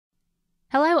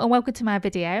Hello and welcome to my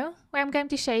video, where I'm going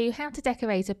to show you how to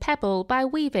decorate a pebble by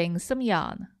weaving some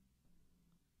yarn.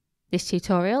 This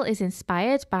tutorial is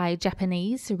inspired by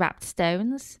Japanese wrapped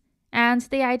stones, and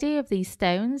the idea of these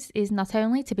stones is not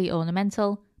only to be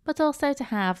ornamental, but also to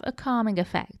have a calming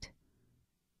effect.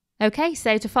 Okay,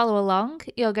 so to follow along,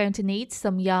 you're going to need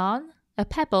some yarn, a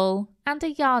pebble, and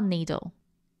a yarn needle.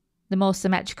 The more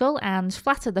symmetrical and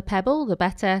flatter the pebble, the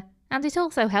better, and it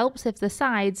also helps if the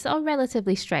sides are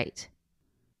relatively straight.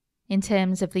 In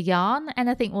terms of the yarn,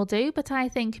 anything will do, but I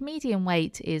think medium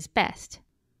weight is best.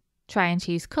 Try and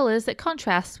choose colours that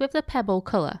contrast with the pebble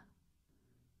colour.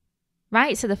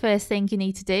 Right, so the first thing you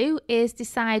need to do is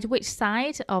decide which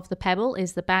side of the pebble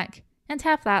is the back and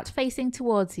have that facing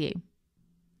towards you.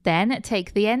 Then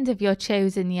take the end of your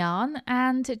chosen yarn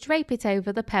and drape it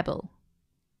over the pebble.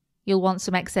 You'll want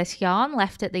some excess yarn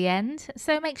left at the end,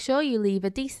 so make sure you leave a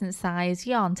decent size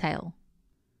yarn tail.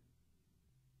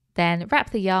 Then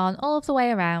wrap the yarn all of the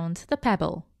way around the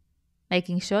pebble,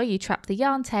 making sure you trap the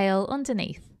yarn tail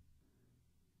underneath.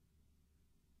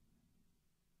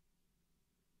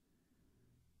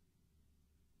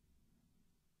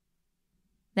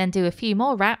 Then do a few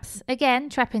more wraps, again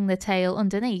trapping the tail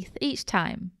underneath each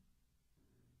time.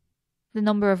 The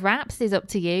number of wraps is up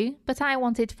to you, but I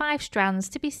wanted 5 strands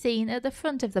to be seen at the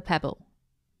front of the pebble.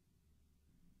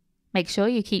 Make sure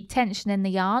you keep tension in the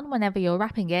yarn whenever you're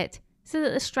wrapping it, so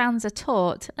that the strands are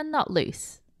taut and not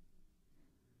loose.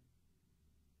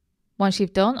 Once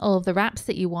you've done all of the wraps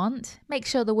that you want, make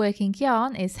sure the working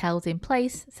yarn is held in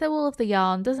place so all of the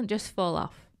yarn doesn't just fall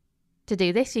off. To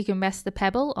do this, you can rest the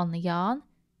pebble on the yarn,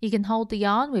 you can hold the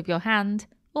yarn with your hand,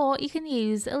 or you can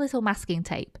use a little masking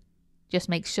tape. Just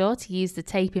make sure to use the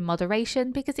tape in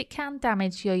moderation because it can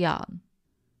damage your yarn.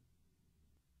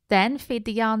 Then feed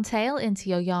the yarn tail into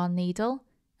your yarn needle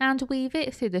and weave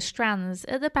it through the strands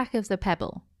at the back of the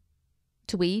pebble.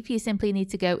 To weave, you simply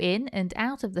need to go in and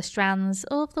out of the strands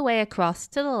all the way across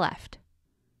to the left.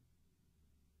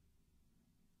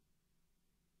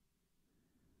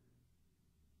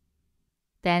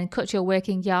 Then cut your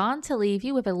working yarn to leave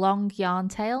you with a long yarn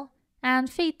tail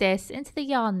and feed this into the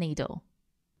yarn needle.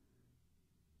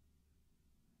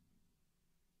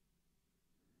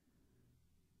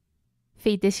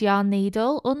 Feed this yarn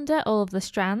needle under all of the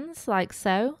strands, like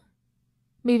so,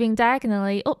 moving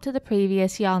diagonally up to the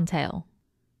previous yarn tail.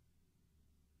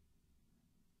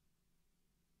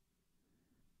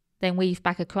 Then weave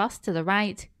back across to the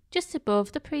right, just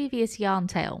above the previous yarn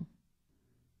tail.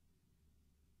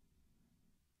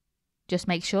 Just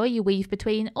make sure you weave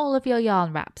between all of your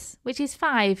yarn wraps, which is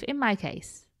 5 in my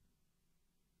case.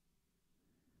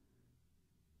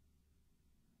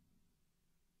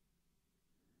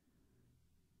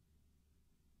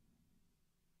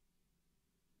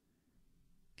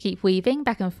 Keep weaving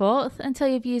back and forth until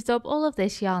you've used up all of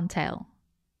this yarn tail.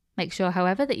 Make sure,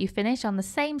 however, that you finish on the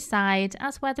same side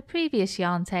as where the previous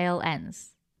yarn tail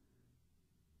ends.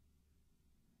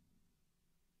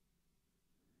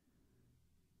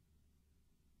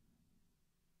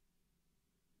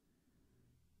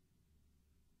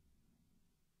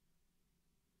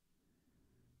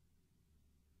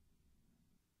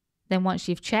 Then once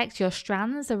you've checked your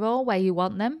strands are all where you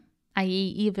want them, i.e.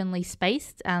 evenly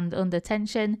spaced and under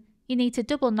tension, you need to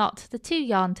double knot the 2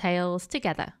 yarn tails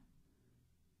together.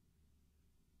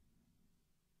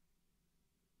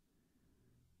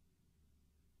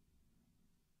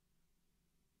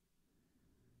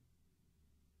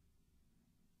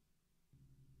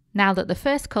 Now that the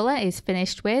first colour is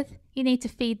finished with, you need to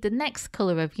feed the next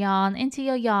colour of yarn into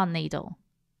your yarn needle.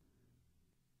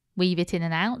 Weave it in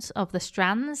and out of the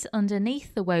strands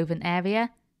underneath the woven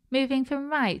area, moving from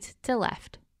right to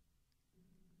left.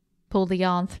 Pull the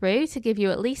yarn through to give you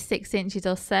at least 6 inches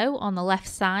or so on the left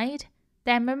side,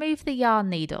 then remove the yarn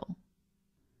needle.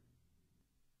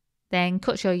 Then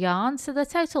cut your yarn so the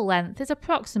total length is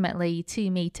approximately 2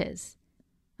 meters.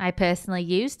 I personally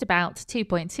used about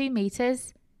 2.2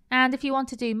 meters, and if you want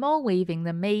to do more weaving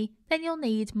than me, then you'll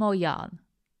need more yarn.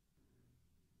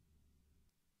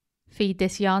 Feed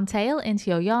this yarn tail into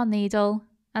your yarn needle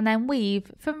and then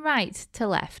weave from right to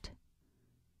left.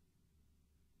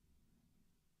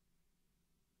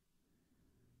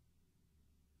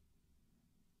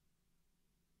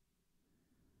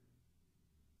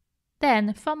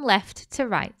 Then from left to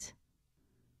right.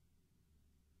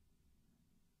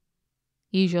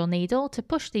 Use your needle to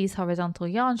push these horizontal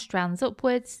yarn strands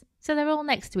upwards so they're all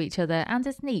next to each other and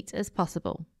as neat as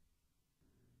possible.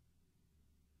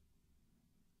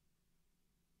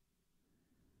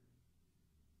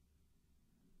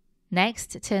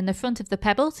 Next, turn the front of the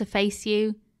pebble to face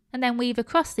you and then weave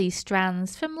across these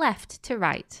strands from left to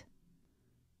right.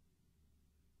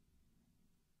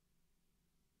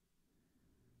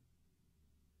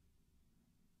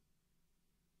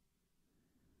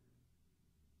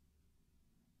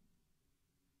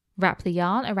 Wrap the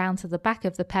yarn around to the back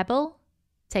of the pebble,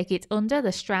 take it under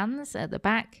the strands at the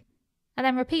back, and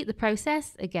then repeat the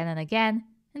process again and again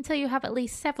until you have at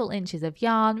least several inches of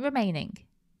yarn remaining.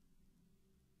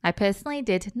 I personally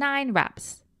did 9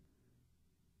 wraps.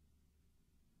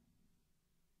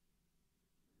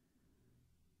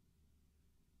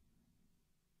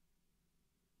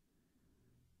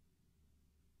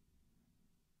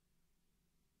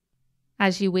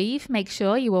 As you weave, make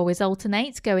sure you always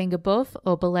alternate going above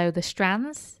or below the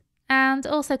strands, and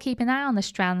also keep an eye on the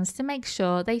strands to make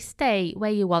sure they stay where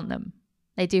you want them.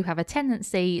 They do have a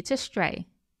tendency to stray.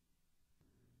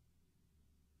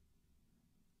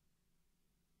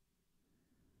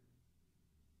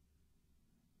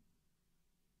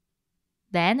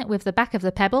 Then, with the back of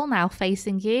the pebble now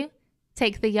facing you,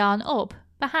 take the yarn up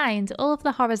behind all of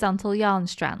the horizontal yarn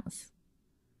strands.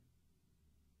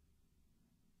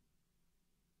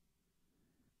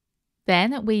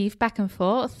 Then weave back and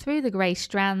forth through the grey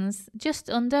strands just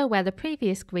under where the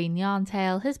previous green yarn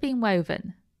tail has been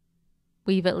woven.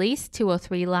 Weave at least 2 or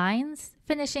 3 lines,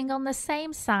 finishing on the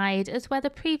same side as where the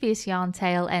previous yarn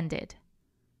tail ended.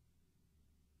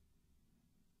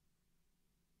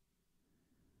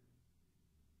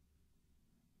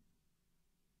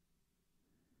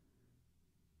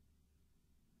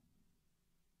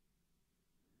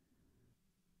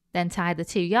 Then tie the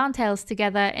 2 yarn tails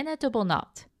together in a double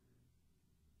knot.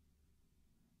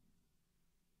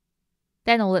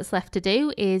 Then all that's left to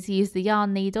do is use the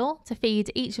yarn needle to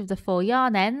feed each of the 4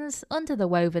 yarn ends under the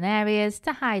woven areas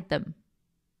to hide them,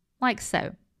 like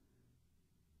so.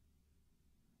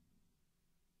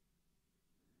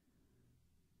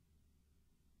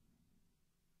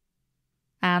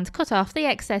 And cut off the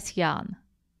excess yarn.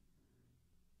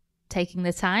 Taking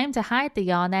the time to hide the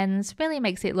yarn ends really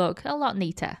makes it look a lot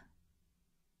neater.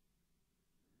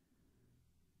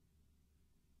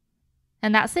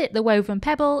 And that's it, the woven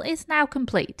pebble is now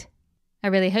complete. I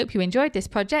really hope you enjoyed this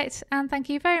project and thank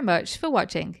you very much for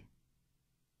watching.